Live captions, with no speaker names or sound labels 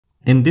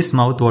In this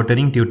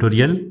mouth-watering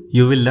tutorial,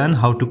 you will learn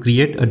how to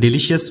create a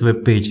delicious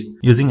web page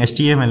using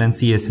HTML and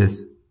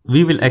CSS.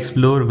 We will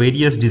explore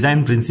various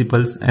design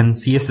principles and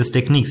CSS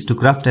techniques to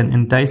craft an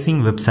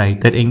enticing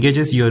website that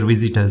engages your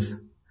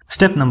visitors.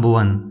 Step number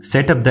 1.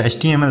 Set up the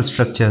HTML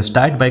structure.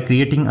 Start by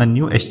creating a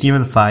new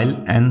HTML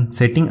file and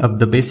setting up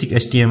the basic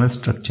HTML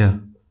structure.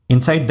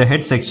 Inside the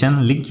head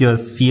section, link your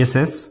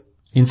CSS.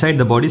 Inside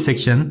the body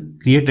section,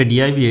 create a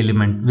div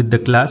element with the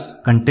class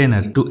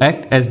container to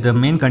act as the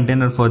main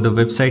container for the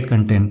website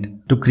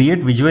content. To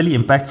create visually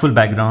impactful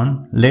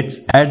background,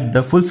 let's add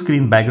the full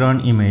screen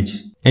background image.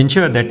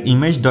 Ensure that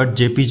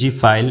image.jpg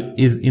file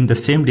is in the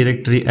same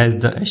directory as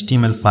the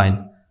HTML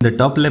file. In the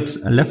top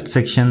left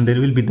section,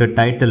 there will be the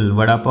title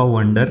Vada Pav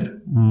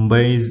Wonder,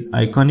 Mumbai's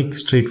iconic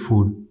street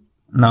food.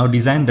 Now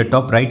design the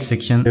top right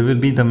section. There will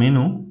be the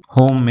menu,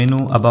 home,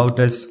 menu, about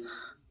us,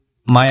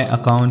 my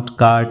account,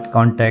 cart,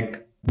 contact.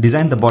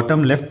 Design the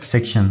bottom left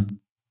section.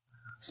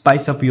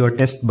 Spice up your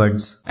test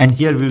buds. And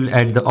here we will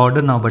add the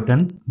order now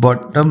button.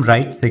 Bottom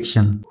right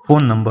section.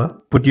 Phone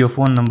number. Put your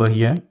phone number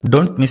here.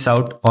 Don't miss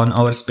out on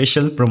our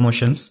special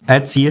promotions.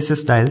 Add CSS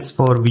styles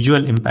for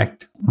visual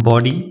impact.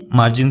 Body,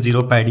 margin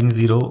 0, padding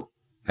 0.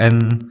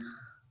 And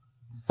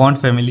font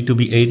family to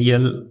be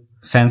Arial,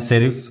 sans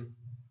serif.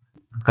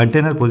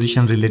 Container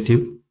position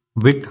relative.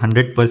 Width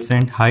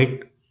 100%.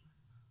 Height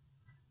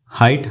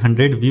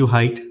 100. View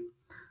height.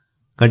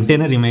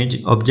 Container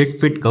image, object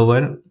fit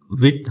cover,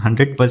 width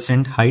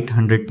 100%, height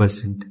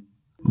 100%.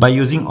 By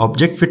using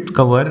object fit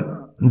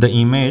cover, the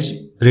image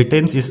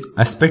retains its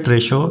aspect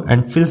ratio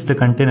and fills the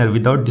container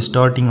without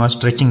distorting or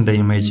stretching the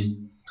image.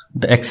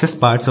 The excess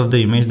parts of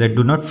the image that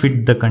do not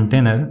fit the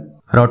container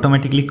are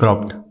automatically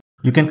cropped.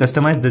 You can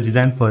customize the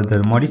design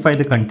further, modify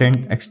the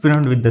content,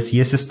 experiment with the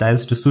CSS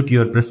styles to suit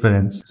your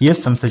preference.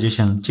 Here's some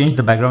suggestion. Change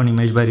the background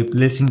image by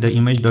replacing the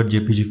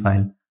image.jpg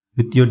file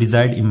with your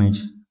desired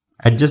image.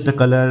 Adjust the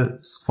color,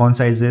 font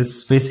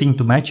sizes, spacing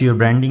to match your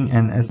branding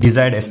and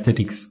desired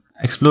aesthetics.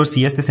 Explore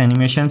CSS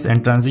animations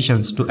and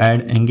transitions to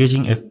add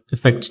engaging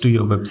effects to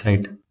your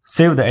website.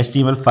 Save the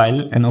HTML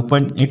file and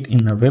open it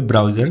in a web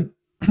browser.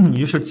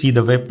 You should see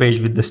the web page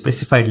with the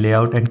specified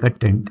layout and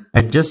content.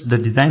 Adjust the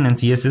design and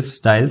CSS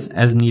styles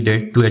as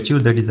needed to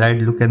achieve the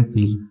desired look and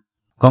feel.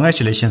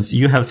 Congratulations,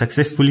 you have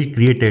successfully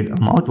created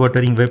a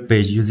mouth-watering web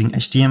page using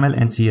HTML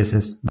and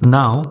CSS.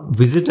 Now,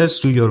 visitors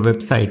to your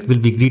website will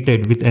be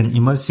greeted with an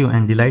immersive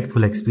and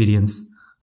delightful experience.